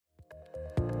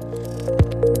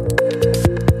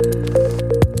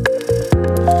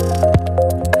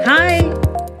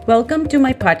Welcome to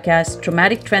my podcast,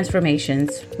 Traumatic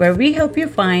Transformations, where we help you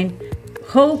find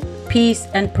hope, peace,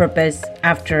 and purpose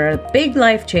after a big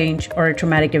life change or a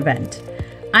traumatic event.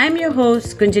 I'm your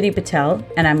host, Kunjini Patel,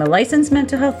 and I'm a licensed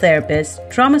mental health therapist,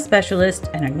 trauma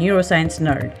specialist, and a neuroscience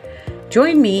nerd.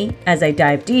 Join me as I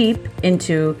dive deep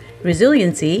into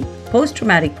resiliency,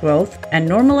 post-traumatic growth, and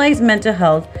normalized mental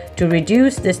health to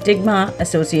reduce the stigma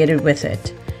associated with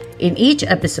it. In each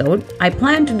episode, I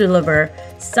plan to deliver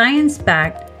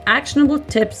science-backed, actionable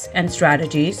tips and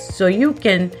strategies so you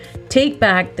can take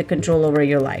back the control over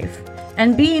your life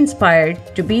and be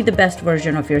inspired to be the best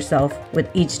version of yourself with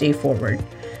each day forward.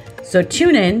 So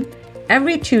tune in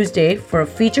every Tuesday for a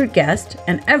featured guest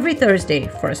and every Thursday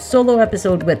for a solo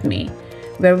episode with me,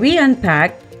 where we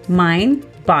unpack mind,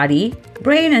 body,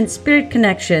 brain, and spirit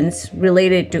connections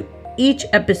related to each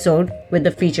episode with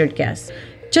the featured guest.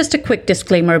 Just a quick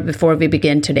disclaimer before we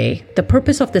begin today. The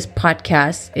purpose of this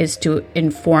podcast is to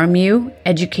inform you,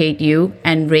 educate you,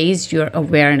 and raise your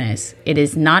awareness. It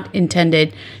is not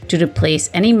intended to replace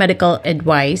any medical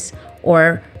advice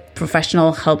or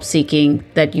professional help seeking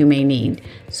that you may need.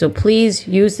 So please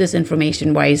use this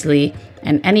information wisely,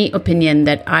 and any opinion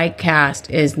that I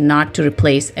cast is not to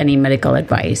replace any medical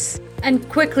advice. And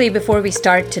quickly before we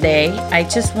start today, I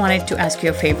just wanted to ask you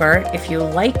a favor. If you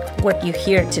like what you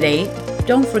hear today,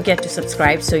 don't forget to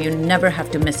subscribe so you never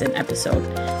have to miss an episode.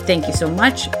 Thank you so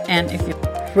much. And if you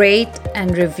rate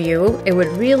and review, it would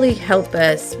really help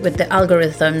us with the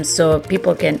algorithms so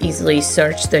people can easily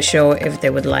search the show if they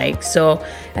would like. So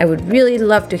I would really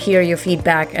love to hear your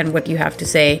feedback and what you have to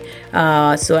say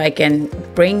so I can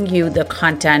bring you the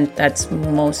content that's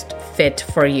most fit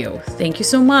for you. Thank you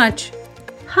so much.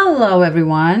 Hello,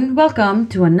 everyone. Welcome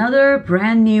to another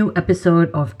brand new episode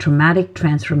of Traumatic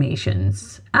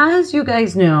Transformations. As you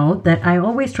guys know, that I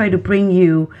always try to bring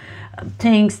you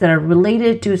things that are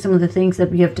related to some of the things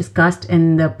that we have discussed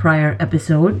in the prior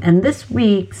episode. And this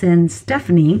week, since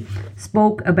Stephanie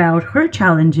spoke about her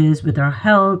challenges with her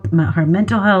health, her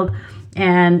mental health,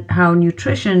 and how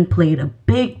nutrition played a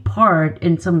big part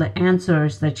in some of the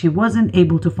answers that she wasn't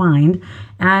able to find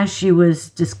as she was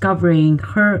going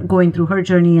through her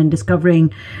journey and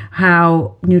discovering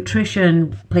how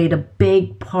nutrition played a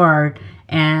big part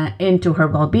into her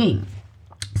well-being.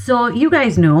 So you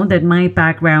guys know that my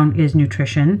background is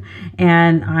nutrition,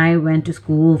 and I went to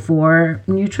school for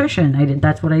nutrition.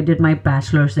 That's what I did my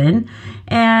bachelor's in.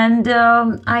 And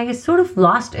I sort of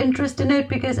lost interest in it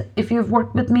because if you've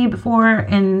worked with me before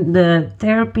in the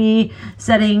therapy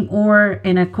setting or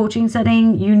in a coaching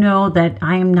setting, you know that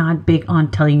I am not big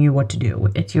on telling you what to do.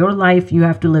 It's your life. You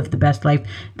have to live the best life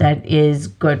that is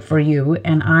good for you.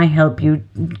 And I help you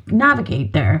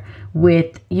navigate there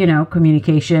with,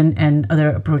 communication and other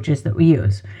approaches that we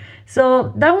use.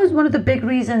 So that was one of the big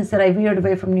reasons that I veered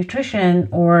away from nutrition,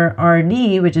 or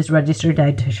RD, which is registered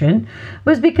dietitian,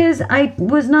 was because I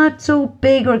was not so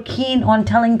big or keen on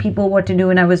telling people what to do,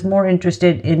 and I was more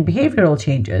interested in behavioral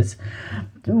changes.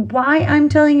 Why I'm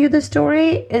telling you this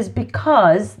story is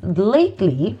because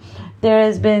lately there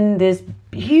has been this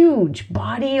huge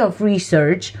body of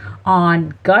research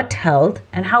on gut health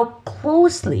and how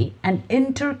closely and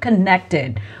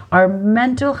interconnected our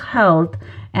mental health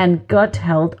and gut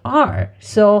health are.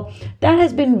 So that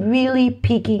has been really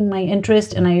piquing my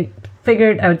interest, and I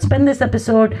figured I would spend this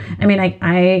episode.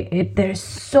 There's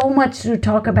so much to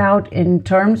talk about in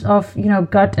terms of,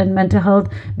 gut and mental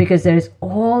health, because there's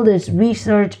all this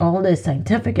research, all this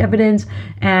scientific evidence,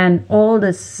 and all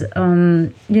this,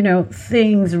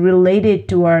 things related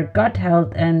to our gut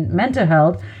health and mental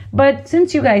health. But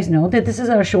since you guys know that this is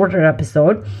a shorter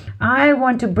episode, I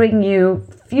want to bring you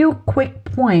a few quick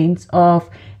points of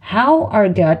how our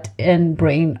gut and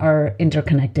brain are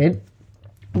interconnected,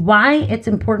 why it's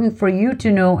important for you to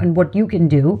know and what you can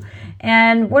do,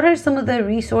 and what are some of the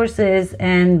resources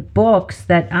and books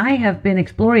that I have been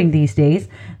exploring these days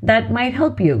that might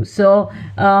help you. So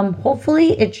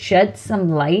hopefully it sheds some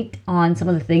light on some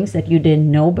of the things that you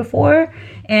didn't know before,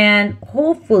 and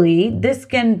hopefully this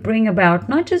can bring about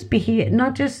not just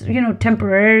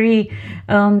temporary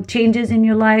changes in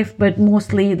your life, but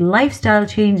mostly lifestyle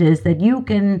changes that you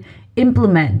can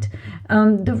implement.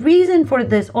 The reason for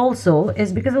this also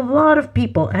is because a lot of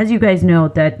people, as you guys know,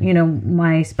 that,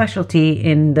 my specialty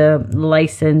in the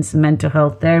licensed mental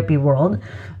health therapy world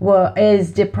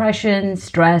is depression,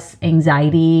 stress,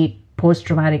 anxiety,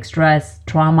 post-traumatic stress,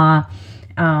 trauma,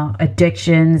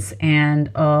 addictions,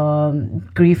 and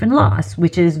grief and loss,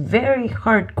 which is very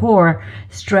hardcore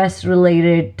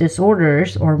stress-related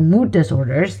disorders or mood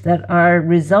disorders that are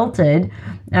resulted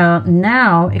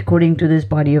now, according to this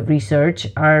body of research,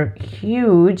 are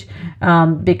huge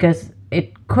because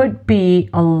it could be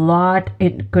a lot,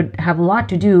 it could have a lot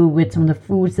to do with some of the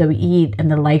foods that we eat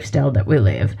and the lifestyle that we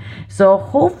live. So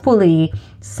hopefully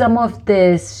some of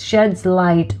this sheds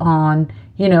light on,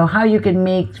 how you can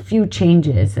make few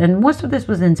changes. And most of this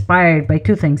was inspired by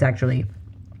two things, actually.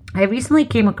 I recently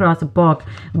came across a book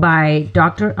by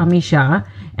Dr. Ami Shah,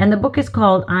 and the book is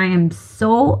called I Am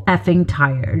So Effing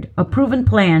Tired, A Proven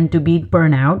Plan to Beat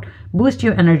Burnout, Boost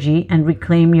Your Energy, and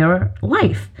Reclaim Your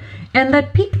Life. And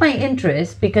that piqued my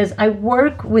interest because I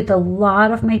work with a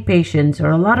lot of my patients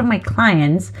or a lot of my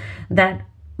clients that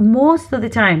most of the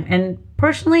time, and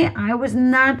personally, I was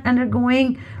not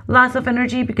undergoing loss of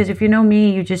energy, because if you know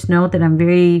me, you just know that I'm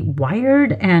very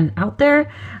wired and out there.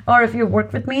 Or if you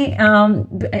work with me, I'm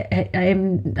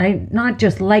not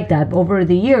just like that. Over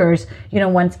the years,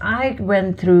 once I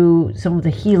went through some of the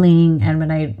healing and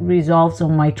when I resolved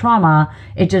some of my trauma,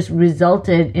 it just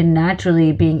resulted in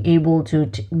naturally being able to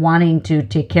wanting to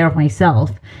take care of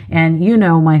myself. And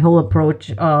my whole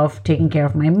approach of taking care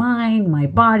of my mind, my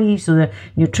body, so the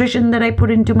nutrition that I put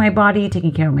into my body,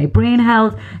 taking care of my brain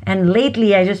health. And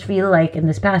lately, I just feel like in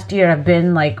this past year, I've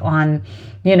been like on,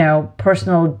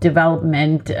 personal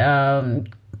development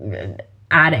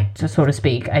addict, so to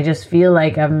speak. I just feel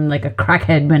like I'm like a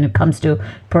crackhead when it comes to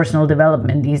personal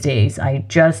development these days. I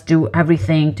just do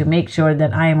everything to make sure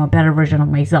that I am a better version of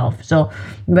myself. So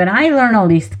when I learn all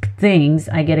these things,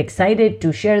 I get excited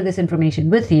to share this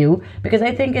information with you because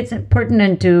I think it's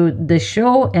pertinent to the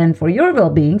show and for your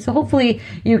well-being. So hopefully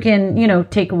you can,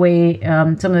 take away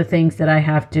some of the things that I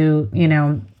have to,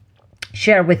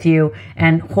 share with you,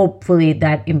 and hopefully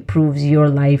that improves your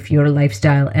life, your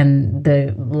lifestyle, and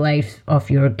the life of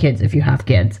your kids if you have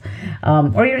kids,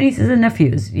 or your nieces and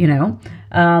nephews,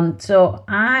 so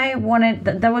I wanted,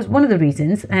 that was one of the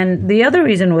reasons. And the other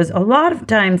reason was a lot of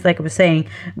times, like I was saying,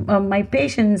 my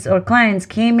patients or clients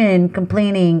came in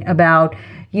complaining about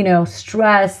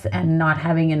stress and not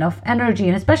having enough energy,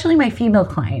 and especially my female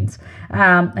clients.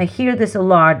 I hear this a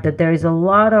lot, that there is a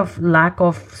lot of lack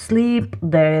of sleep.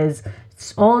 There is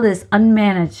all this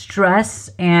unmanaged stress,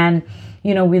 and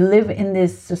we live in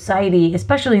this society,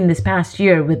 especially in this past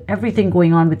year with everything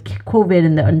going on with COVID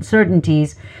and the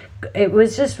uncertainties. It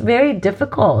was just very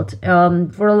difficult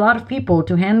for a lot of people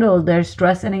to handle their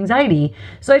stress and anxiety.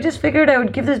 So I just figured I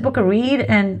would give this book a read.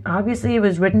 And obviously it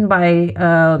was written by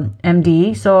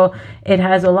MD. So it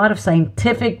has a lot of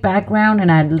scientific background.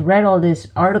 And I had read all these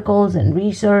articles and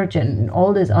research and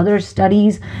all these other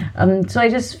studies. So I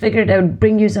just figured I would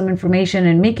bring you some information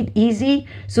and make it easy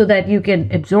so that you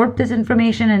can absorb this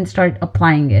information and start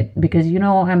applying it. Because,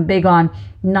 I'm big on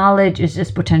knowledge is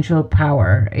just potential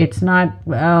power. It's not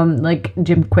like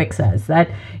Jim Quick says that,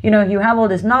 you have all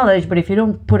this knowledge, but if you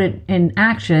don't put it in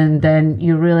action, then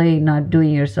you're really not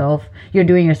doing yourself a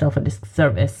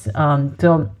disservice.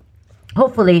 So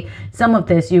hopefully some of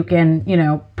this you can,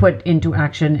 put into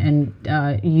action and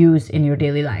use in your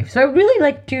daily life. So I really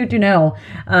like you to know,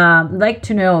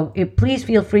 please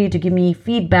feel free to give me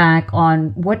feedback on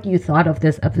what you thought of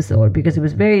this episode, because it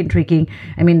was very intriguing.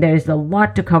 I mean, there's a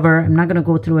lot to cover. I'm not going to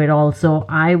go through it all. So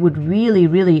I would really,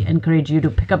 really encourage you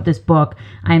to pick up this book.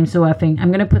 I'm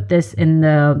going to put this in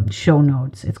the show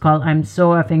notes. It's called I'm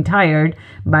So Effing Tired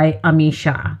by Ami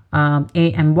Shah.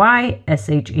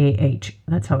 AMYSHAH.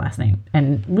 That's her last name,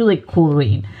 and really cool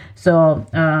read. So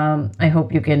I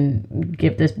hope you can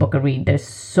give this book a read. There's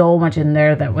so much in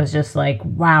there that was just like,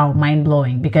 wow, mind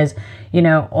blowing, because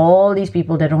all these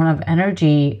people that don't have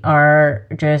energy are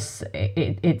just,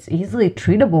 it's easily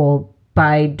treatable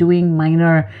by doing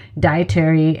minor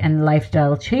dietary and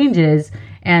lifestyle changes.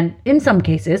 And in some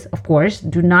cases, of course,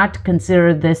 do not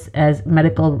consider this as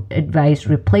medical advice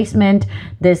replacement.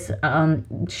 This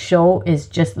show is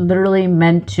just literally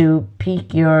meant to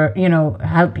pique your,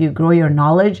 help you grow your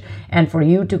knowledge, and for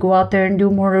you to go out there and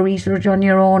do more research on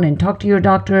your own and talk to your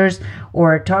doctors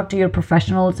or talk to your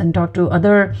professionals and talk to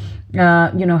other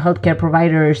healthcare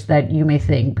providers that you may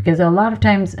think. Because a lot of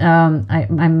times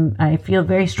I feel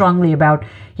very strongly about,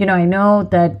 I know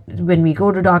that when we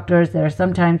go to doctors, there are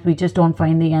sometimes we just don't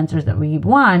find the answers that we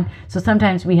want. So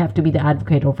sometimes we have to be the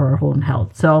advocate over our own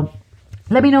health. So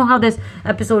let me know how this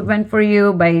episode went for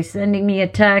you by sending me a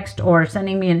text or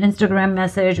sending me an Instagram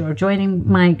message or joining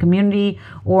my community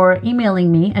or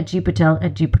emailing me at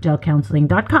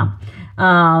gpatel@gpatelcounseling.com.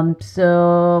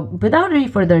 So without any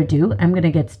further ado, I'm going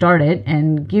to get started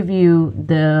and give you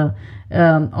the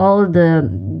all the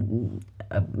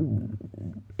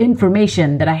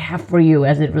information that I have for you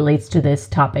as it relates to this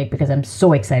topic, because I'm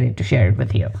so excited to share it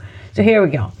with you. So here we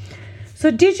go.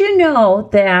 So did you know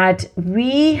that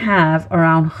we have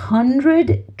around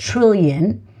 100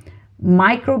 trillion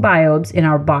microbiomes in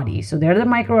our body. So they're the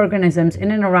microorganisms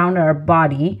in and around our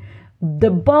body, the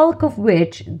bulk of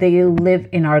which they live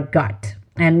in our gut.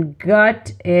 And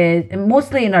gut is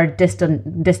mostly in our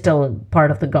distal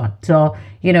part of the gut. So,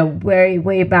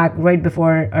 way back, right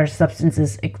before our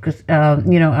substances,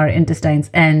 our intestines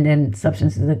and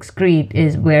substances excrete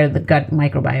is where the gut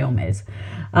microbiome is.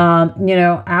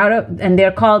 And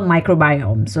they're called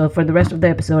microbiomes. So for the rest of the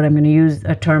episode, I'm going to use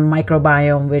a term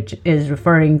microbiome, which is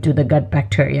referring to the gut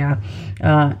bacteria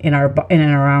in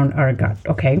and around our gut.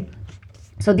 Okay.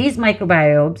 So these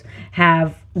microbiomes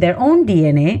have their own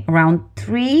DNA, around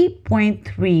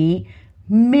 3.3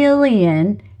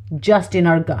 million just in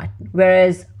our gut,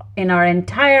 whereas in our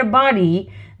entire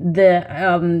body, the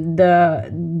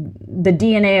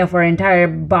DNA of our entire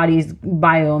body's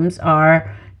biomes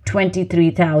are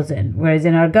 23,000, whereas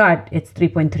in our gut it's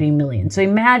 3.3 million. So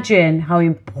imagine how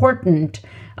important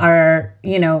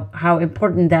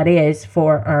that is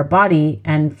for our body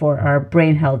and for our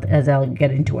brain health, as I'll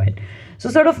get into it. So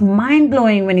sort of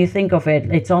mind-blowing when you think of it.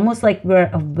 It's almost like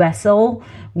we're a vessel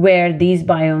where these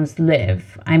biomes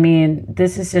live. I mean,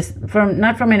 this is just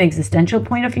not from an existential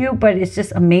point of view, but it's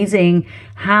just amazing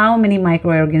how many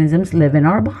microorganisms live in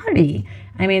our body.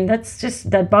 I mean,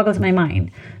 that boggles my mind.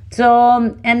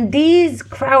 So, and these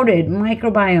crowded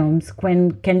microbiomes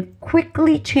can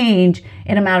quickly change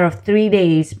in a matter of 3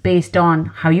 days based on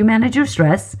how you manage your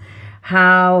stress,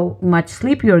 how much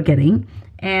sleep you're getting,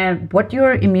 and what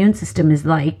your immune system is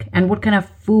like, and what kind of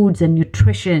foods and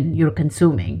nutrition you're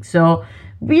consuming. So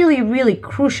really, really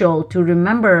crucial to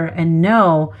remember and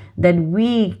know that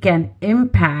we can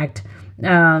impact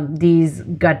these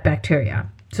gut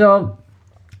bacteria. So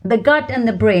the gut and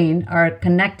the brain are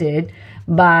connected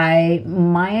by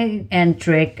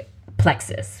myenteric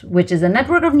plexus, which is a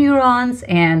network of neurons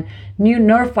and new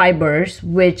nerve fibers,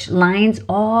 which lines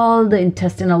all the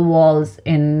intestinal walls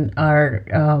in our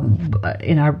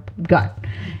gut,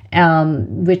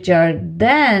 which are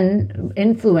then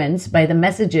influenced by the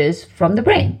messages from the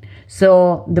brain.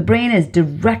 So the brain is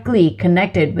directly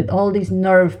connected with all these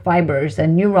nerve fibers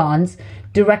and neurons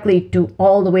directly to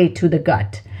all the way to the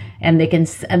gut. And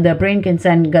the brain can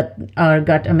send our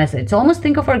gut a message. So almost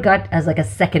think of our gut as like a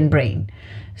second brain.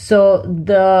 So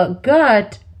the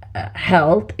gut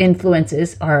health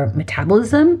influences our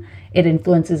metabolism, it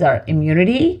influences our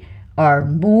immunity, our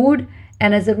mood,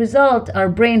 and as a result, our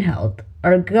brain health.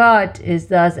 Our gut is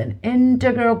thus an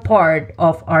integral part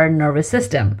of our nervous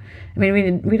system. I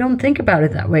mean, we don't think about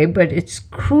it that way, but it's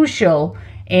crucial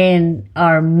in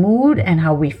our mood and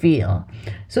how we feel.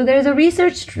 So there's a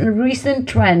recent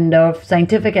trend of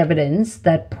scientific evidence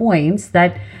that points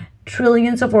that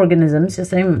trillions of organisms,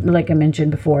 just like I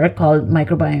mentioned before, called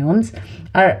microbiomes,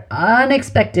 are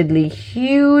unexpectedly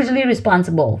hugely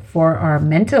responsible for our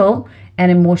mental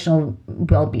and emotional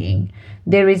well-being.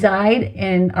 They reside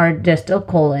in our distal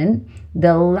colon,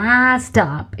 the last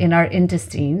stop in our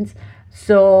intestines.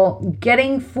 So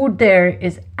getting food there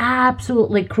is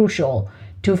absolutely crucial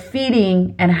to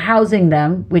feeding and housing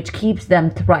them, which keeps them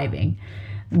thriving.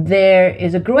 There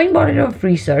is a growing body of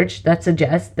research that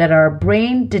suggests that our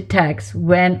brain detects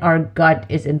when our gut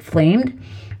is inflamed,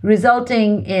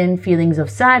 resulting in feelings of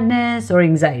sadness or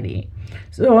anxiety.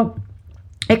 So,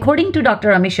 according to Dr.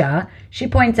 Amisha, she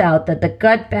points out that the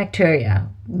gut bacteria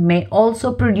may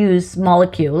also produce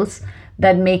molecules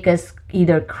that make us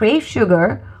either crave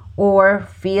sugar or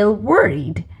feel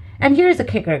worried. And here's a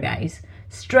kicker, guys.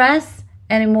 Stress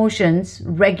and emotions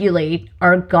regulate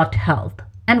our gut health,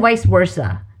 and vice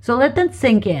versa. So let that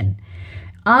sink in.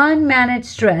 Unmanaged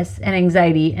stress and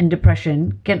anxiety and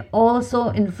depression can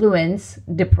also influence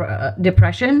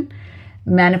depression,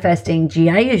 manifesting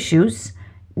GI issues,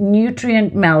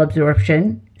 nutrient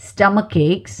malabsorption, stomach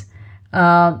aches,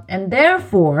 and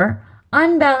therefore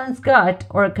unbalanced gut,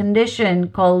 or a condition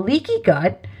called leaky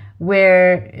gut,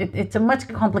 where it's a much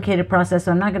complicated process.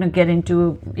 So I'm not going to get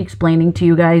into explaining to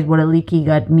you guys what a leaky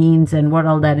gut means and what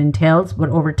all that entails. But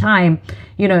over time,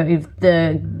 if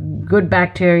the good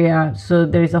bacteria, so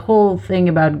there's a whole thing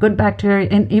about good bacteria,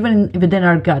 and even within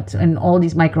our guts and all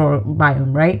these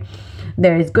microbiome, right?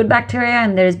 There is good bacteria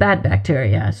and there's bad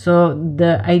bacteria. So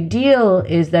the ideal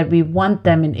is that we want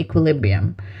them in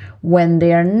equilibrium. When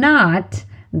they are not,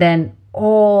 then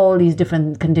all these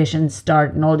different conditions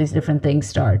start and all these different things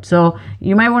start. So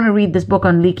you might want to read this book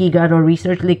on leaky gut or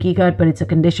research leaky gut, but it's a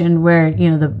condition where,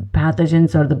 the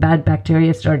pathogens or the bad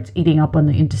bacteria starts eating up on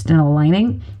the intestinal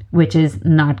lining, which is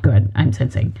not good, I'm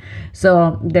sensing.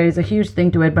 So there's a huge thing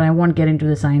to it, but I won't get into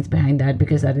the science behind that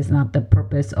because that is not the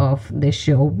purpose of this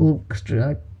show. We'll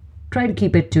try to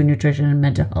keep it to nutrition and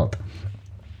mental health.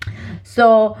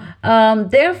 So,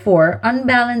 therefore,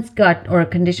 unbalanced gut or a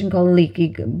condition called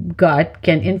leaky gut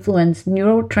can influence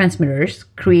neurotransmitters,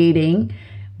 creating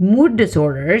mood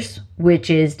disorders, which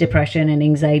is depression and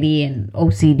anxiety and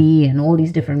OCD and all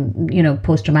these different,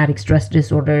 post-traumatic stress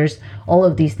disorders. All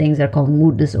of these things are called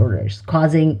mood disorders,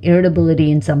 causing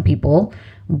irritability in some people,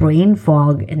 brain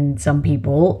fog in some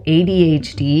people,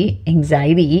 ADHD,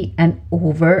 anxiety, and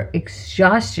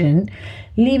overexhaustion,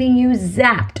 leaving you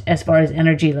zapped as far as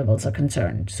energy levels are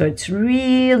concerned. So it's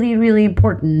really, really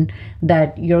important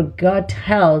that your gut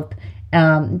health,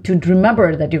 to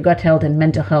remember that your gut health and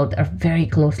mental health are very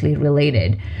closely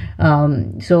related.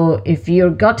 So if your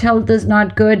gut health is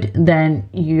not good, then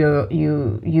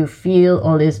you feel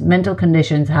all these mental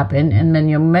conditions happen, and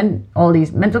when all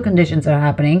these mental conditions are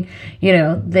happening,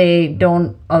 they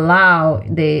don't allow,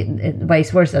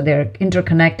 vice versa, they're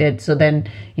interconnected. So then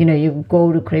you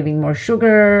go to craving more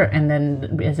sugar, and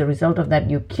then as a result of that,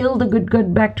 you kill the good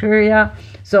gut bacteria.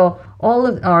 So all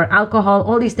of our alcohol,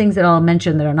 all these things that I'll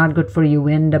mention that are not good for you,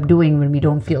 we end up doing when we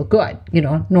don't feel good,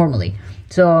 normally.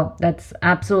 So that's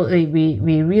absolutely,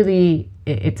 we really,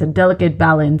 it's a delicate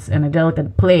balance and a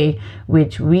delicate play,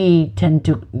 which we tend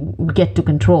to get to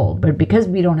control. But because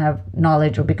we don't have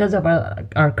knowledge, or because of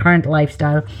our current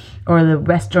lifestyle or the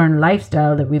Western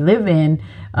lifestyle that we live in,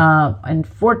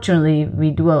 unfortunately, we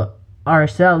do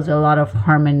ourselves a lot of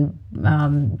harm and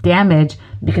damage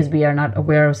because we are not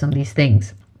aware of some of these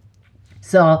things.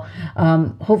 So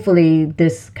hopefully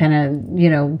this kind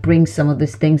of, brings some of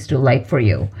these things to light for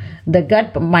you. The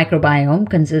gut microbiome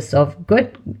consists of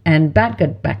good and bad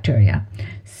gut bacteria.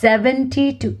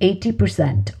 70 to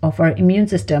 80% of our immune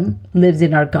system lives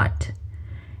in our gut.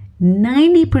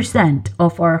 90%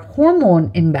 of our hormone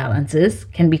imbalances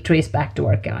can be traced back to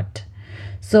our gut.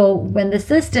 So when the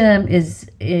system is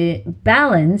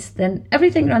balanced, then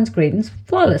everything runs great and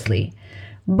flawlessly.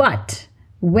 But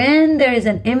when there is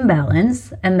an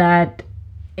imbalance and that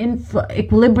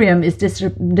equilibrium is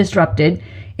disrupted,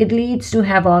 it leads to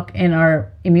havoc in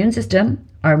our immune system,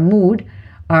 our mood,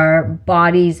 our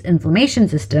body's inflammation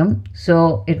system.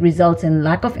 So it results in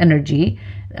lack of energy.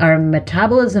 Our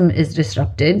metabolism is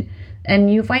disrupted,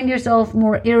 and you find yourself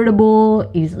more irritable,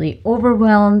 easily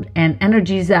overwhelmed, and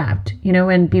energy zapped.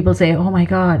 When people say, "Oh my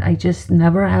God, I just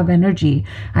never have energy.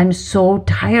 I'm so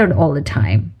tired all the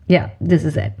time." Yeah, this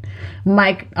is it.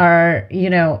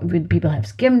 People have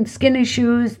skin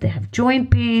issues, they have joint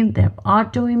pain, they have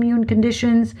autoimmune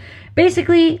conditions,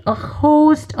 basically a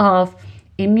host of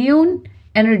immune,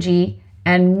 energy,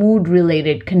 and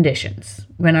mood-related conditions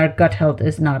when our gut health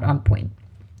is not on point.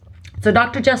 So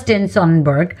Dr. Justin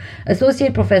Sonnenberg,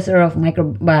 Associate Professor of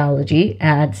Microbiology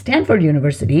at Stanford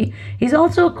University, he's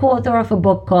also a co-author of a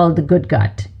book called The Good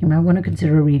Gut. You might want to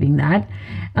consider reading that.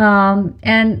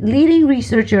 And leading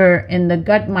researcher in the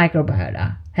gut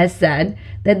microbiota has said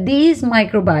that these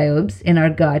microbiomes in our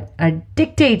gut are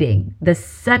dictating the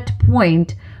set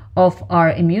point of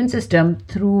our immune system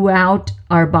throughout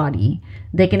our body.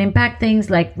 They can impact things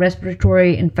like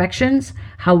respiratory infections,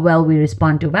 how well we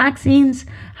respond to vaccines,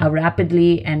 how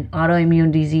rapidly an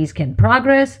autoimmune disease can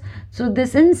progress. So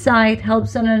this insight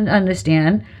helps us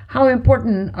understand how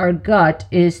important our gut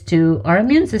is to our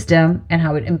immune system and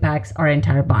how it impacts our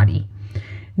entire body.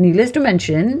 Needless to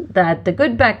mention that the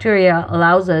good bacteria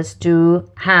allows us to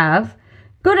have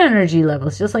good energy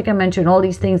levels. Just like I mentioned, all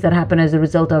these things that happen as a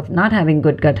result of not having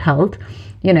good gut health.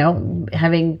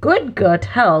 Having good gut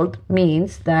health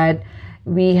means that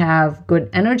we have good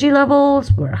energy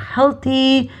levels, we're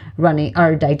healthy,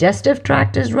 our digestive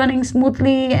tract is running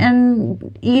smoothly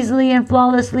and easily and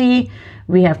flawlessly.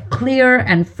 We have clear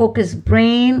and focused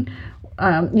brain.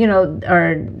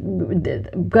 Our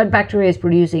gut bacteria is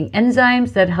producing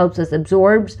enzymes that helps us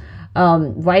absorb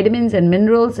vitamins and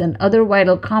minerals and other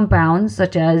vital compounds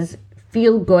such as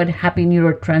feel-good, happy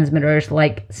neurotransmitters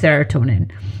like serotonin.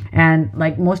 And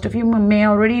like most of you may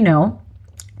already know,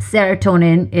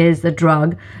 serotonin is the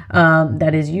drug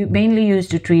that is mainly used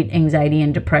to treat anxiety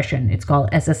and depression. It's called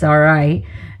SSRI,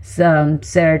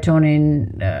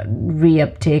 serotonin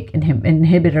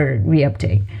inhibitor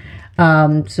reuptake.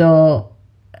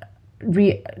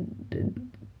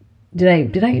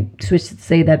 Did I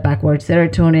say that backwards?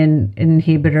 Serotonin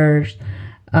inhibitors,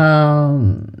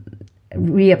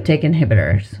 reuptake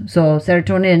inhibitors. So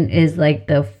serotonin is like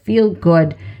the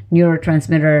feel-good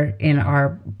neurotransmitter in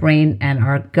our brain and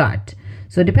our gut.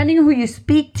 So depending on who you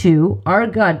speak to, our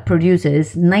gut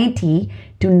produces 90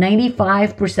 to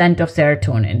 95% of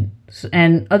serotonin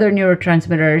and other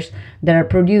neurotransmitters that are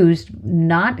produced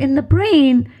not in the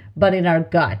brain, but in our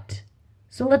gut.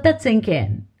 So let that sink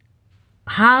in.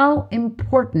 How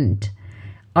important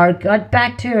our gut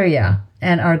bacteria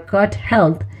and our gut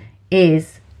health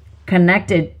is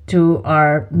connected to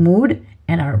our mood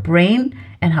and our brain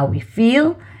and how we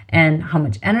feel and how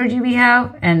much energy we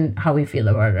have and how we feel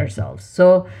about ourselves.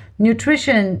 So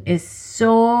nutrition is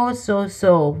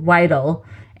so vital,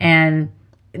 and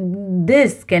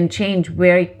this can change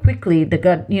very quickly. The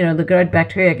gut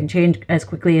bacteria can change as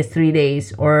quickly as 3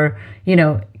 days, or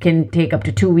can take up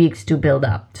to 2 weeks to build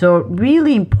up. So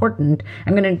really important.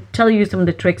 I'm going to tell you some of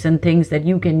the tricks and things that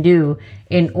you can do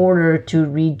in order to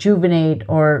rejuvenate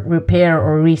or repair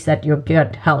or reset your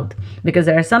gut health, because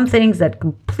there are some things that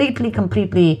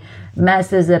completely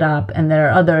messes it up, and there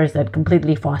are others that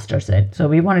completely fosters it. So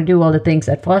we want to do all the things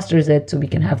that fosters it, so we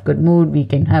can have good mood, we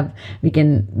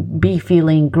can be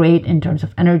feeling great in terms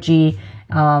of energy,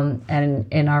 and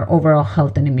in our overall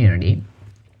health and immunity.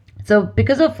 So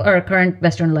because of our current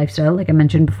Western lifestyle, like I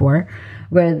mentioned before,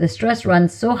 where the stress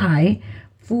runs so high,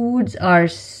 foods are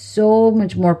so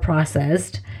much more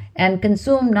processed and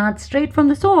consumed not straight from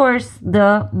the source,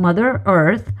 the Mother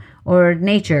Earth or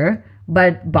nature,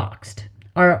 but boxed.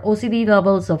 Our OCD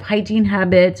levels of hygiene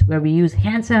habits, where we use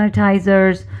hand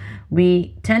sanitizers,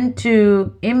 we tend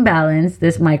to imbalance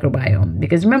this microbiome.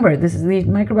 Because remember, the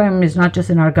microbiome is not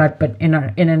just in our gut, but in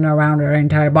and around our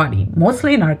entire body,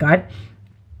 mostly in our gut,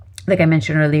 like I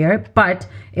mentioned earlier, but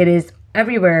it is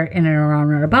everywhere in and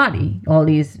around our body. All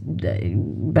these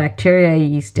bacteria,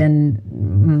 yeast, and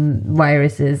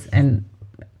viruses and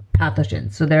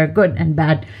pathogens. So there are good and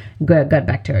bad gut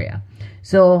bacteria.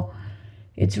 So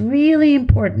it's really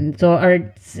important. So our,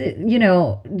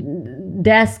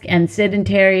 desk and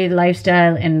sedentary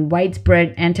lifestyle and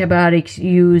widespread antibiotics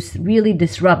use really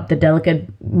disrupt the delicate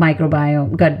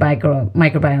gut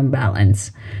microbiome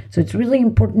balance. So it's really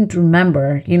important to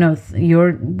remember,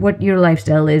 what your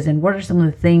lifestyle is and what are some of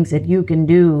the things that you can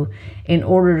do in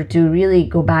order to really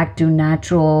go back to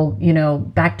natural,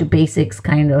 back to basics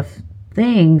kind of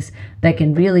things that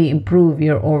can really improve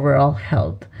your overall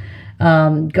health.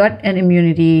 Gut and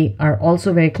immunity are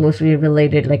also very closely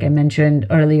related. Like I mentioned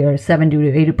earlier, 70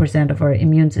 to 80% of our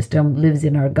immune system lives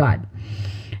in our gut.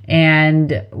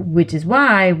 And which is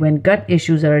why when gut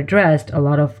issues are addressed, a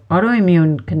lot of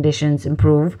autoimmune conditions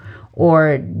improve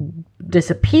or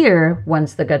disappear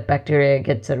once the gut bacteria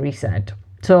gets a reset.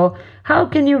 So how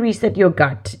can you reset your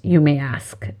gut, you may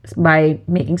ask? By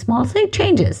making small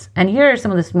changes. And here are some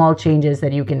of the small changes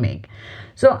that you can make.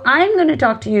 So I'm going to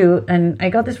talk to you, and I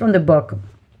got this from the book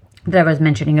that I was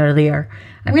mentioning earlier.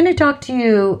 I'm going to talk to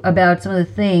you about some of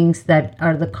the things that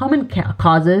are the common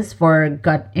causes for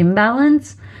gut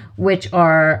imbalance, which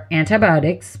are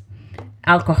antibiotics,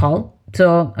 alcohol.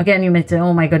 So again, you may say,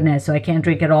 oh my goodness, so I can't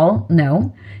drink at all.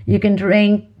 No, you can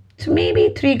drink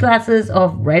maybe 3 glasses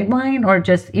of red wine, or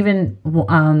just even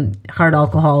hard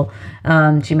alcohol.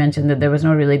 She mentioned that there was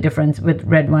no really difference with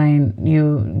red wine.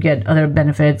 You get other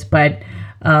benefits, but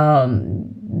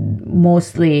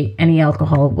mostly any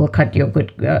alcohol will cut your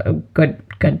good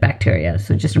gut bacteria.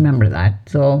 So just remember that.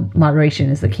 So moderation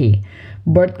is the key.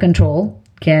 Birth control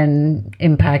can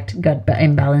impact gut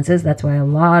imbalances. That's why a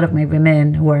lot of my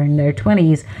women who are in their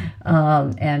 20s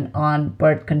and on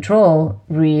birth control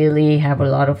really have a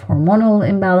lot of hormonal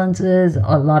imbalances,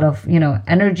 a lot of,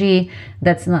 energy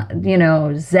that's not,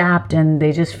 zapped, and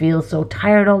they just feel so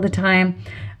tired all the time.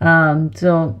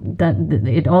 So that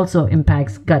it also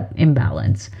impacts gut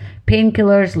imbalance.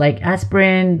 Painkillers like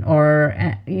aspirin or,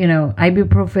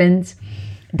 ibuprofens,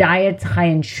 diets high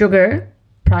in sugar,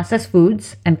 processed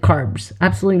foods, and carbs.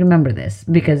 Absolutely remember this,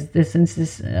 because since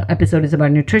this episode is about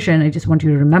nutrition, I just want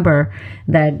you to remember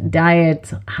that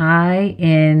diets high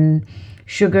in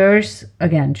sugars,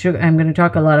 again, sugar. I'm going to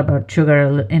talk a lot about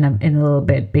sugar in a little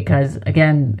bit, because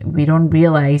again, we don't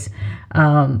realize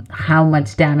how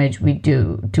much damage we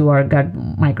do to our gut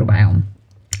microbiome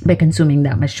by consuming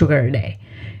that much sugar a day.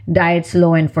 Diets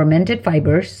low in fermented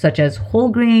fibers such as whole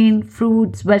grain,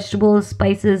 fruits, vegetables,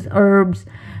 spices, herbs,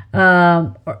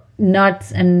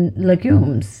 nuts and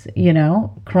legumes,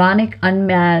 chronic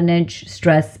unmanaged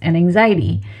stress and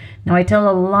anxiety. Now, I tell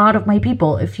a lot of my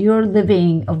people, if you're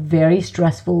living a very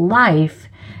stressful life,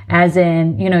 as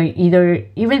in,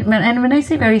 and when I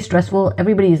say very stressful,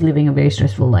 everybody is living a very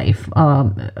stressful life.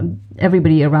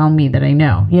 Everybody around me that I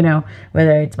know,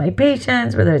 whether it's my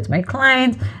patients, whether it's my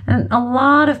clients, and a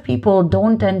lot of people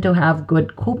don't tend to have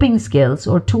good coping skills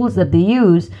or tools that they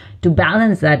use to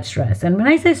balance that stress. And when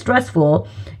I say stressful,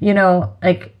 we are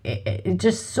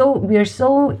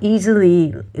so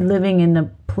easily living in a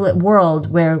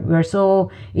world where we're so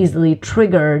easily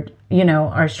triggered.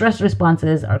 Our stress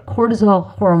responses, our cortisol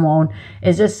hormone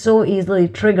is just so easily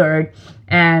triggered,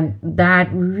 and that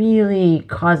really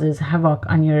causes havoc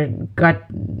on your gut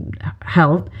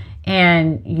health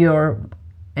and your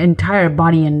entire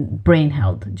body and brain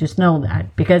health. Just know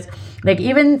that, because like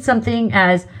even something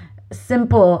as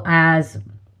simple as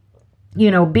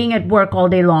being at work all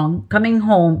day long, coming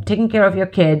home, taking care of your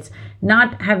kids,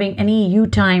 not having any you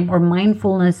time or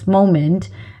mindfulness moment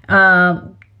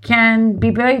can be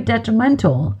very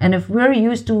detrimental. And if we're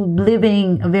used to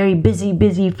living a very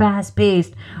busy,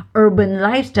 fast-paced urban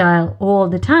lifestyle all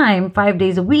the time, 5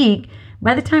 days a week,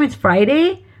 by the time it's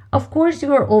Friday, of course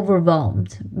you are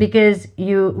overwhelmed, because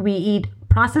we eat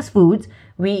processed foods,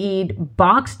 we eat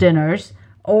boxed dinners,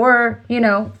 or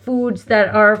foods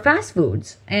that are fast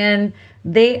foods, and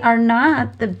they are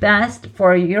not the best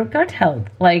for your gut health.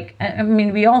 Like, I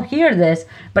mean, we all hear this,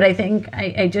 but I think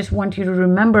I just want you to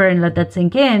remember and let that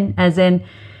sink in, as in,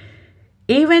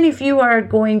 even if you are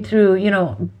going through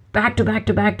back to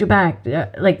back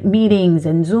like meetings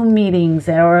and Zoom meetings,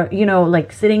 or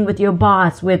like sitting with your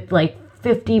boss with like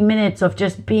 50 minutes of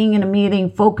just being in a meeting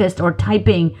focused or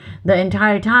typing the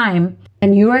entire time,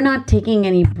 and you are not taking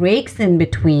any breaks in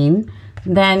between,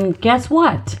 then guess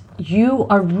what? You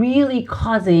are really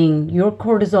causing your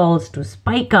cortisols to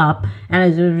spike up. And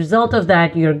as a result of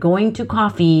that, you're going to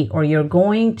coffee, or you're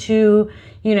going to,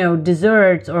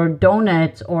 desserts or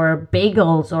donuts or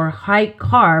bagels or high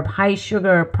carb, high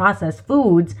sugar processed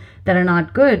foods that are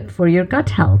not good for your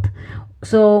gut health.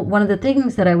 So one of the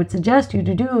things that I would suggest you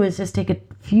to do is just take a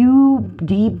few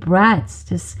deep breaths.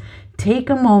 Just take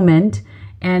a moment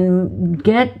and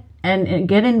get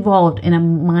involved in a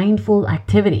mindful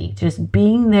activity. Just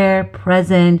being there,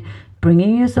 present,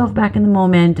 bringing yourself back in the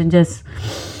moment, and just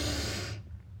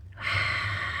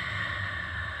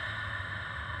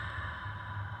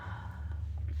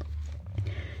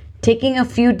taking a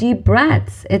few deep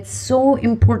breaths. It's so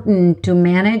important to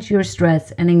manage your stress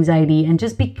and anxiety, and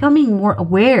just becoming more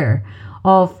aware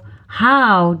of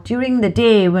how during the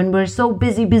day, when we're so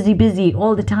busy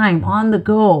all the time, on the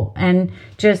go, and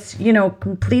just,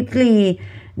 completely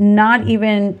not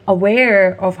even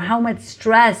aware of how much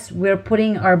stress we're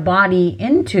putting our body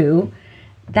into,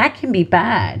 that can be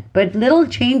bad. But little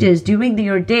changes during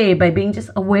your day, by being just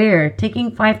aware,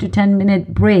 taking 5 to 10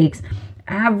 minute breaks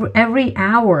every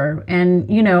hour, and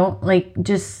like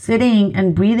just sitting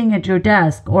and breathing at your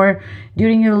desk, or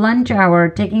during your lunch hour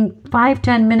taking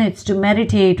 5-10 minutes to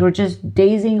meditate, or just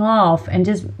dazing off and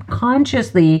just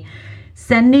consciously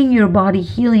sending your body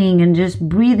healing, and just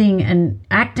breathing and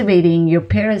activating your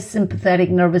parasympathetic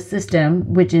nervous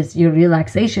system, which is your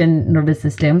relaxation nervous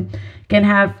system, can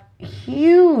have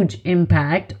huge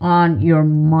impact on your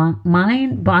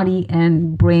mind, body,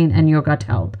 and brain, and your gut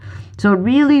health. So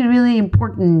really, really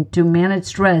important to manage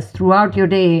stress throughout your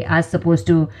day, as opposed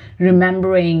to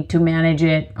remembering to manage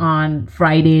it on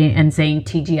Friday and saying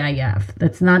TGIF.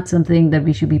 That's not something that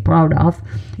we should be proud of.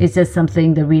 It's just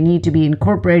something that we need to be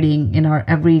incorporating in our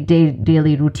everyday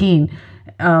daily routine.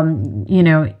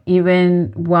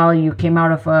 Even while you came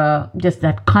out of just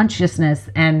that consciousness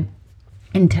and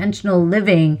intentional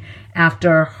living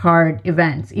after hard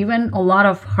events. Even a lot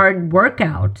of hard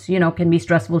workouts, can be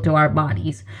stressful to our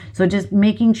bodies. So just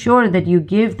making sure that you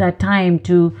give that time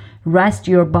to rest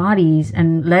your bodies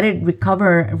and let it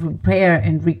recover, repair,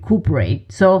 and recuperate.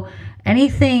 So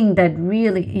anything that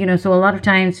really, so a lot of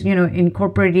times,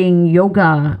 incorporating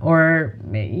yoga or,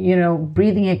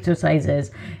 breathing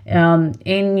exercises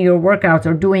in your workouts,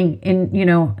 or doing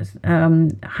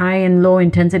high and low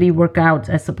intensity workouts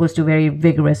as opposed to very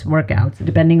vigorous workouts,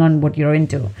 depending on what you're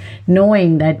into.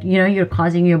 Knowing that, you're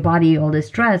causing your body all this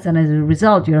stress, and as a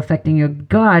result, you're affecting your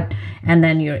gut, and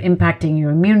then you're impacting your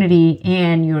immunity,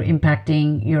 and you're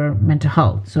impacting your mental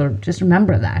health. So just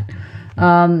remember that.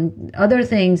 Other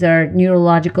things are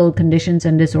neurological conditions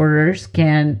and disorders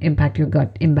can impact your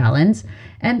gut imbalance,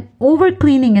 and over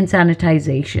cleaning and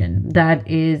sanitization, that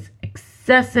is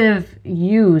excessive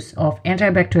use of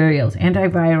antibacterials,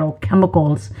 antiviral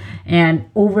chemicals, and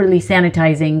overly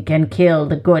sanitizing can kill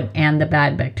the good and the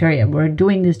bad bacteria. We're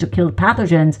doing this to kill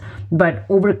pathogens, but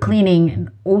over cleaning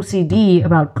and OCD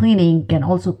about cleaning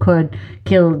could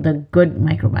kill the good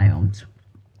microbiomes.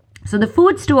 So the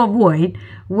foods to avoid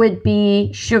would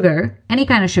be sugar, any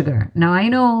kind of sugar. Now, I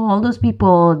know all those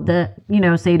people that,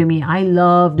 say to me, I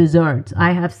love desserts.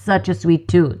 I have such a sweet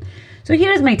tooth. So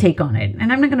here's my take on it.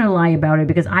 And I'm not going to lie about it,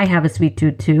 because I have a sweet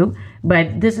tooth too.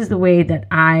 But this is the way that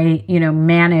I,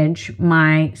 manage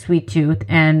my sweet tooth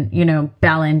and,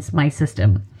 balance my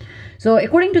system. So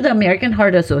according to the American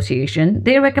Heart Association,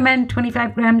 they recommend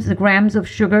 25 grams of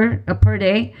sugar per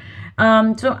day.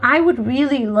 So I would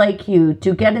really like you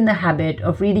to get in the habit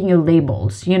of reading your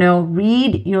labels.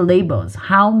 Read your labels,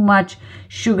 how much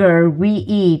sugar we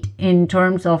eat in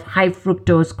terms of high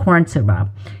fructose corn syrup.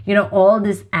 All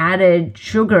this added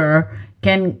sugar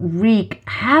can wreak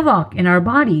havoc in our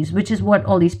bodies, which is what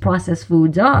all these processed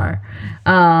foods are.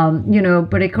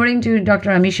 But according to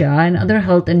Dr. Amisha and other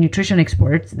health and nutrition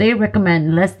experts, they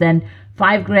recommend less than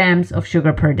 5 grams of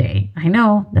sugar per day. I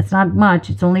know that's not much.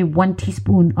 It's only 1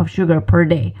 teaspoon of sugar per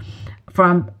day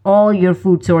from all your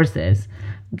food sources.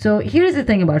 So here's the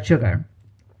thing about sugar.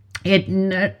 It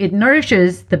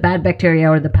nourishes the bad bacteria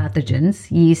or the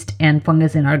pathogens, yeast and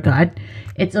fungus in our gut.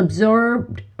 It's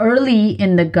absorbed early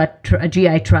in the gut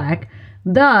GI tract.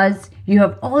 Thus, you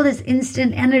have all this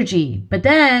instant energy, but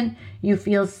then you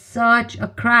feel such a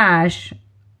crash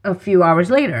a few hours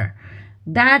later.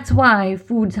 That's why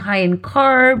foods high in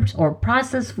carbs or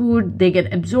processed food, they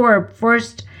get absorbed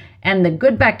first, and the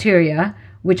good bacteria,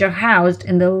 which are housed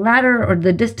in the latter or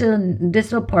the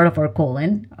distal part of our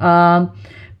colon,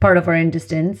 part of our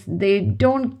intestines, they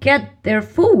don't get their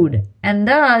food, and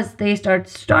thus they start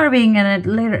starving,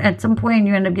 and at some point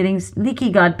you end up getting leaky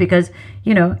gut because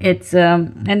it's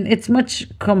and it's much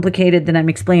complicated than I'm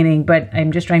explaining, but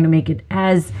I'm just trying to make it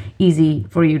as easy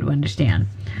for you to understand.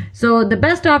 So the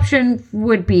best option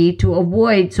would be to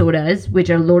avoid sodas which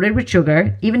are loaded with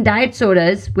sugar. Even diet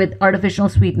sodas with artificial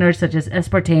sweeteners such as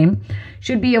aspartame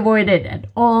should be avoided at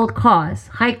all costs.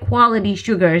 High quality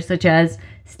sugars such as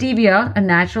stevia, a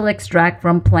natural extract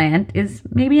from plant, is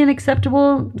maybe an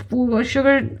acceptable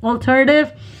sugar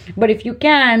alternative. But if you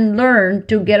can learn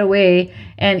to get away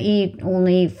and eat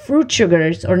only fruit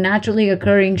sugars or naturally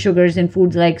occurring sugars in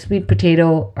foods like sweet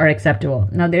potato are acceptable.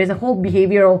 Now, there's a whole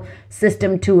behavioral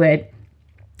system to it.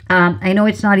 I know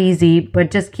it's not easy,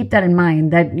 but just keep that in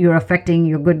mind that you're affecting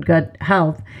your good gut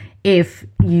health if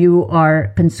you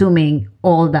are consuming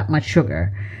all that much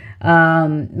sugar.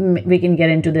 We can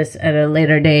get into this at a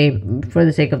later day. For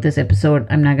the sake of this episode,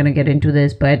 I'm not going to get into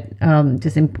this, but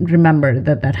just remember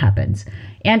that happens.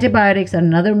 Antibiotics are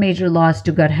another major loss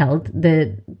to gut health.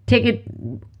 Take it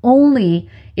only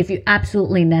if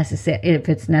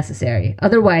it's necessary.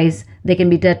 Otherwise, they can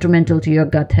be detrimental to your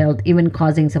gut health, even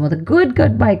causing some of the good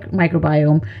gut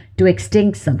microbiome to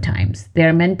extinct sometimes. They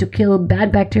are meant to kill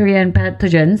bad bacteria and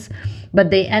pathogens, but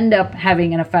they end up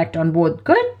having an effect on both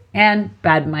good and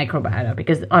bad microbiota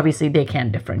because obviously they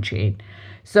can't differentiate.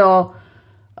 So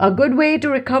a good way to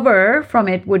recover from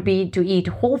it would be to eat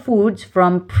whole foods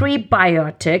from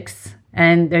prebiotics,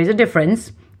 and there's a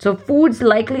difference. So these are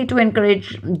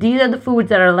the foods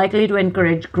that are likely to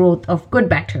encourage growth of good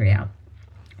bacteria,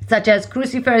 such as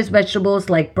cruciferous vegetables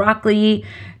like broccoli,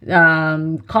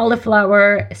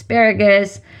 cauliflower,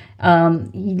 asparagus,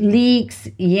 leeks,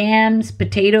 yams,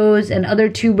 potatoes, and other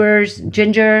tubers,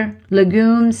 ginger,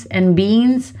 legumes, and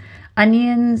beans,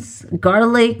 onions,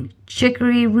 garlic,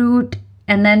 chicory root,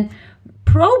 and then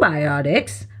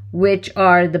probiotics, which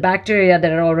are the bacteria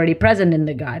that are already present in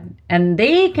the gut. And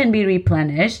they can be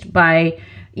replenished by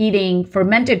eating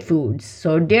fermented foods.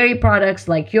 So dairy products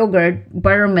like yogurt,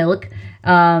 buttermilk,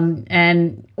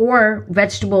 or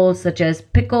vegetables such as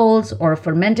pickles or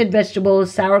fermented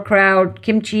vegetables, sauerkraut,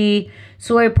 kimchi,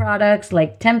 soy products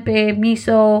like tempeh,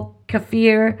 miso,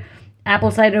 kefir,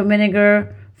 apple cider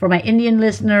vinegar. For my Indian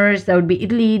listeners, that would be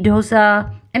idli,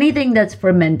 dosa, anything that's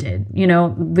fermented,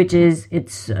 which is,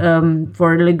 it's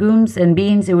for legumes and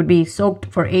beans, it would be soaked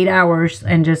for 8 hours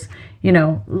and just,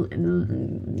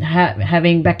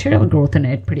 having bacterial growth in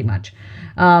it pretty much,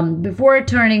 before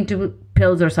turning to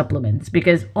pills or supplements,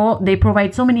 because they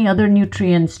provide so many other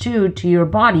nutrients too to your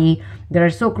body that are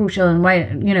so crucial and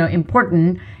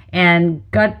important. And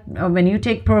when you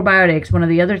take probiotics, one of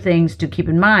the other things to keep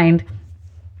in mind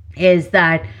is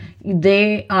that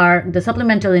the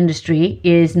supplemental industry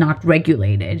is not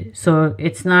regulated. So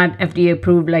it's not FDA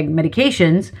approved like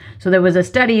medications. So there was a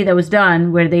study that was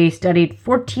done where they studied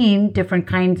 14 different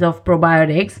kinds of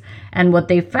probiotics. And what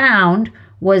they found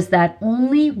was that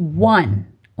only one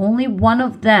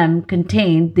of them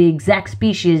contained the exact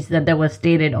species that was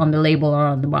stated on the label or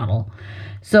on the bottle.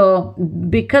 So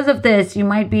because of this, you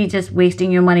might be just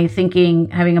wasting your money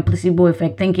having a placebo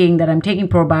effect, thinking that I'm taking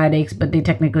probiotics, but they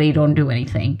technically don't do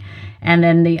anything. And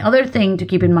then the other thing to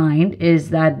keep in mind is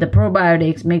that the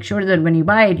probiotics, make sure that when you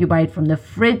buy it from the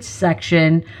fridge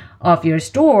section of your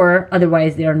store.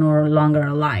 Otherwise, they are no longer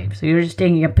alive. So you're just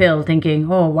taking a pill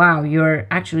thinking, oh, wow, you're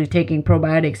actually taking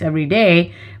probiotics every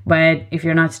day. But if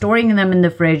you're not storing them in the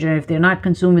fridge, or if they're not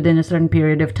consumed within a certain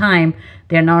period of time,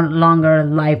 they're no longer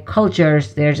live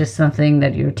cultures. They're just something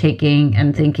that you're taking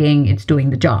and thinking it's doing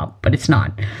the job, but it's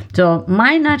not. So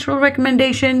my natural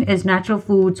recommendation is natural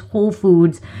foods, whole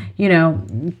foods,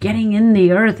 getting in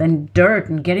the earth and dirt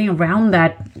and getting around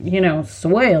that,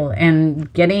 soil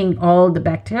and getting all the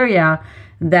bacteria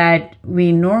that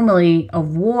we normally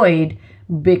avoid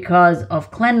because of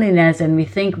cleanliness, and we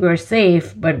think we're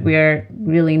safe, but we're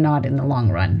really not in the long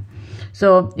run.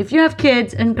 So if you have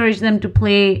kids, encourage them to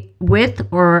play with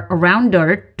or around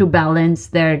dirt to balance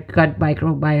their gut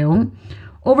microbiome.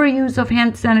 Overuse of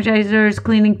hand sanitizers,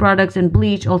 cleaning products, and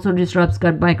bleach also disrupts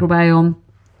gut microbiome.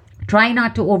 Try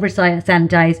not to over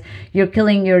sanitize. You're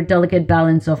killing your delicate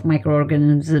balance of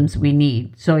microorganisms we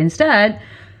need. So instead,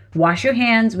 wash your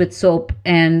hands with soap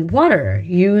and water.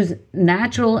 Use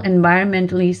natural,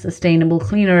 environmentally sustainable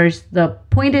cleaners. The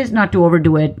point is not to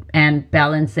overdo it, and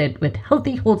balance it with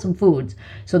healthy, wholesome foods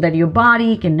so that your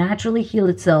body can naturally heal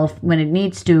itself when it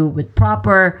needs to with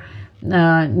proper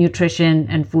nutrition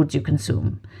and foods you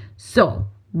consume. So,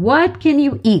 what can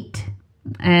you eat?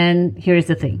 And here's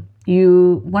the thing.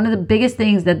 One of the biggest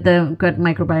things that the gut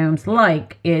microbiomes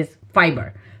like is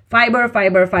fiber. Fiber,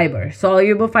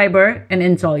 soluble fiber and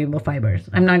insoluble fibers.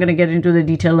 I'm not going to get into the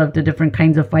detail of the different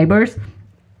kinds of fibers,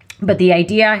 but the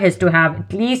idea is to have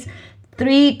at least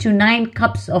 3 to 9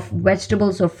 cups of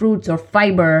vegetables or fruits or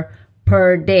fiber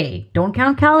per day. Don't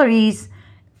count calories,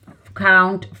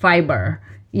 count fiber.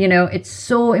 It's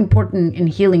so important in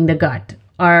healing the gut.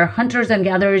 Our hunters and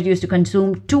gatherers used to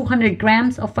consume 200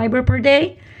 grams of fiber per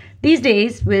day. These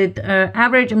days, with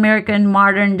average American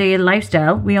modern day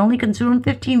lifestyle, we only consume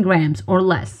 15 grams or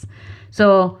less.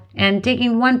 So, and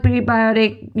taking one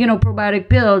probiotic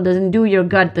pill doesn't do your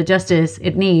gut the justice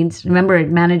it needs. Remember, it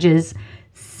manages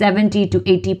 70 to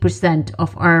 80%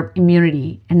 of our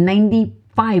immunity and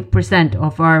 95%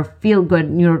 of our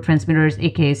feel-good neurotransmitters,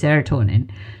 aka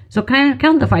serotonin. So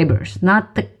count the fibers,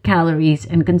 not the calories,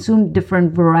 and consume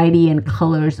different variety and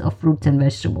colors of fruits and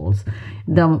vegetables.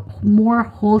 The more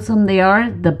wholesome they are,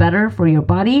 the better for your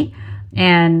body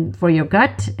and for your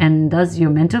gut and thus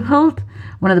your mental health.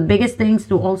 One of the biggest things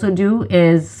to also do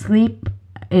is sleep.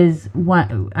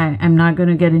 I'm not going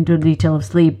to get into the detail of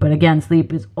sleep, but again,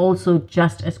 sleep is also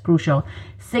just as crucial.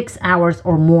 6 hours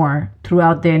or more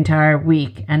throughout the entire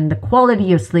week, and the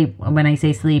quality of sleep. When I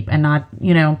say sleep, and not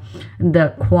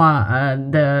the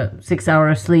 6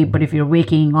 hours of sleep, but if you're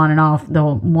waking on and off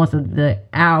the most of the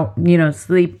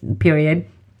sleep period,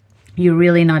 you're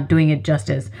really not doing it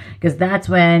justice, because that's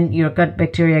when your gut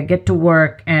bacteria get to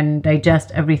work and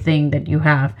digest everything that you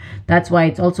have. That's why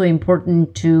it's also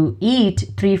important to eat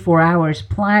 3-4 hours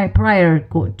prior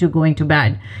to going to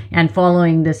bed and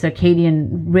following the circadian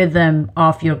rhythm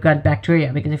of your gut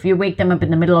bacteria. Because if you wake them up in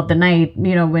the middle of the night,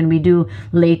 when we do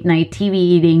late night TV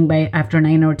eating by after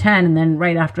 9 or 10, and then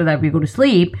right after that we go to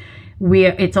sleep,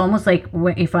 it's almost like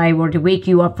if I were to wake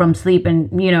you up from sleep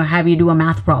and have you do a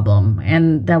math problem,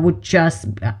 and that would just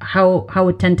how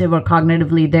attentive or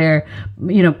cognitively there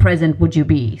present would you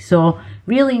be. So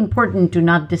really important to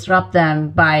not disrupt them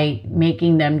by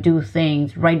making them do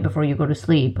things right before you go to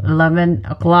sleep. 11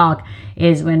 o'clock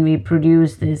is when we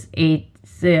produce this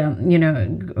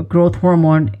growth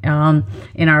hormone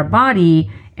in our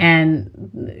body, and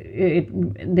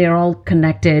they're all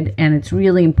connected, and it's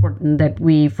really important that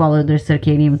we follow the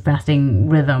circadian fasting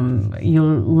rhythm.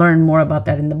 You'll learn more about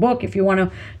that in the book if you want to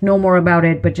know more about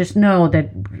it, but just know that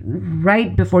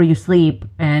right before you sleep,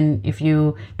 and if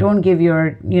you don't give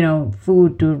your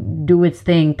food to do its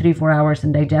thing 3-4 hours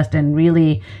and digest and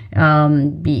really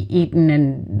be eaten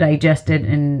and digested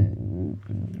and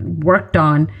worked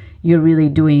on, you're really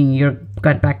doing your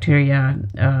gut bacteria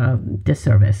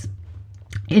disservice.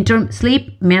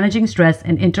 Sleep, managing stress,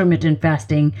 and intermittent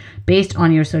fasting based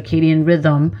on your circadian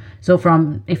rhythm. So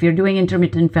if you're doing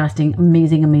intermittent fasting,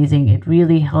 amazing. It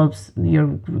really helps your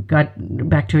gut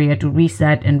bacteria to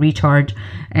reset and recharge,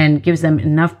 and gives them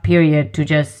enough period to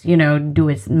just, do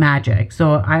its magic.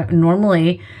 So I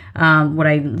normally, what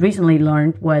I recently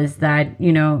learned was that,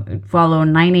 follow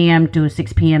 9 a.m. to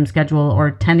 6 p.m. schedule,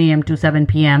 or 10 a.m. to 7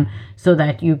 p.m. so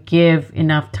that you give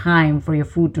enough time for your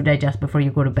food to digest before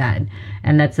you go to bed.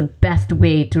 And that's the best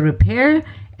way to repair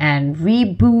and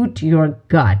reboot your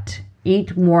gut.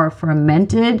 Eat more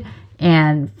fermented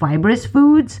and fibrous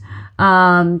foods.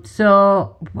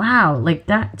 So wow, like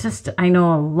that, just, I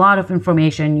know a lot of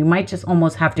information. You might just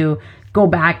almost have to go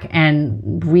back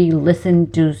and re-listen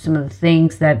to some of the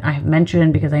things that I have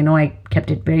mentioned, because I know I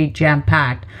kept it very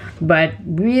jam-packed. But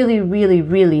really, really,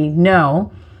 really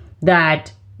know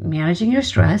that managing your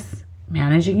stress,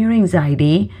 managing your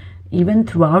anxiety, even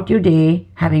throughout your day,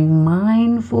 having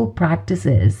mindful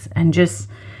practices and just,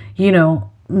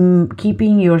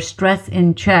 keeping your stress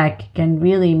in check can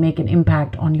really make an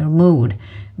impact on your mood.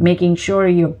 Making sure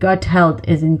your gut health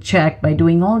is in check by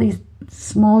doing all these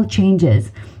small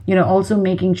changes. Also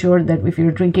making sure that if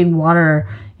you're drinking water,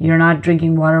 you're not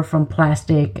drinking water from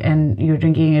plastic and you're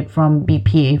drinking it from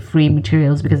BPA-free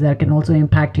materials, because that can also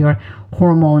impact your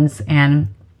hormones and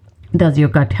does your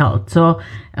gut health. So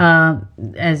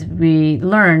as we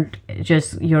learned,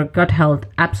 just your gut health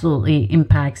absolutely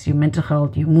impacts your mental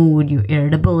health, your mood, your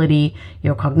irritability,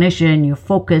 your cognition, your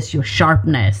focus, your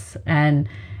sharpness. And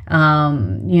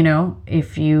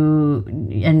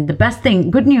the best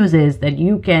thing, good news is that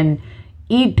you can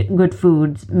eat good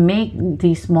foods, make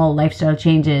these small lifestyle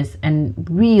changes, and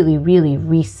really, really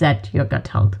reset your gut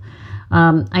health.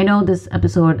 I know this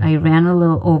episode I ran a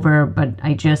little over, but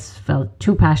I just felt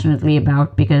too passionately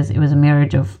about, because it was a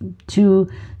marriage of two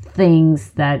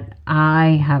things that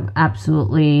I have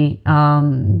absolutely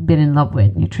been in love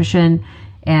with: nutrition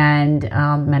and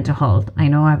mental health. I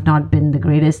know I've not been the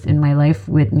greatest in my life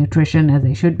with nutrition as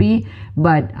I should be,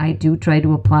 but I do try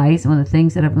to apply some of the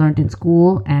things that I've learned in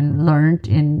school and learned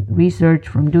in research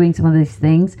from doing some of these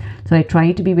things. So I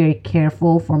try to be very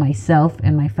careful for myself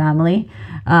and my family.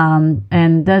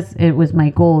 And thus it was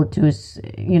my goal to,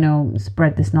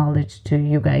 spread this knowledge to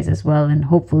you guys as well. And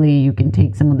hopefully you can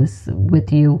take some of this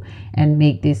with you and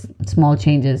make these small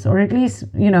changes, or at least,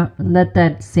 let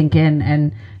that sink in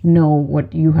and know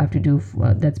what you have to do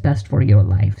that's best for your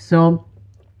life. So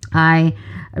I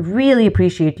really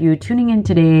appreciate you tuning in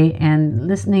today and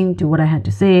listening to what I had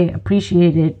to say.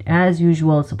 Appreciate it as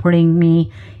usual, supporting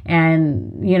me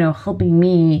and, helping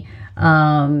me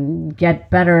get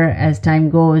better as time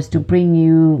goes, to bring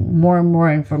you more and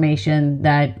more information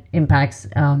that impacts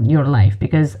your life,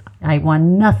 because I want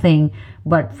nothing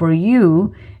but for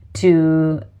you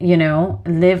to,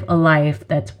 live a life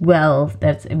that's well,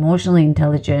 that's emotionally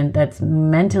intelligent, that's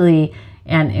mentally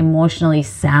and emotionally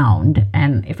sound.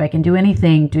 And if I can do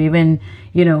anything to even,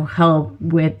 help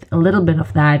with a little bit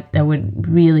of that, that would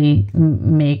really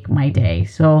make my day.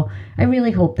 So I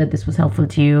really hope that this was helpful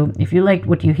to you. If you liked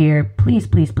what you hear, please,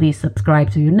 please, please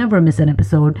subscribe so you never miss an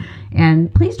episode.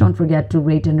 And please don't forget to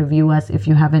rate and review us if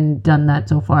you haven't done that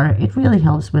so far. It really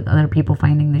helps with other people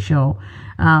finding the show.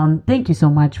 Thank you so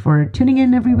much for tuning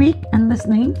in every week and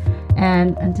listening.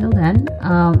 And until then,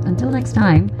 until next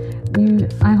time,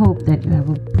 I hope that you have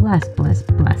a blessed, blessed,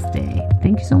 blessed day.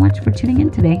 Thank you so much for tuning in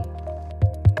today.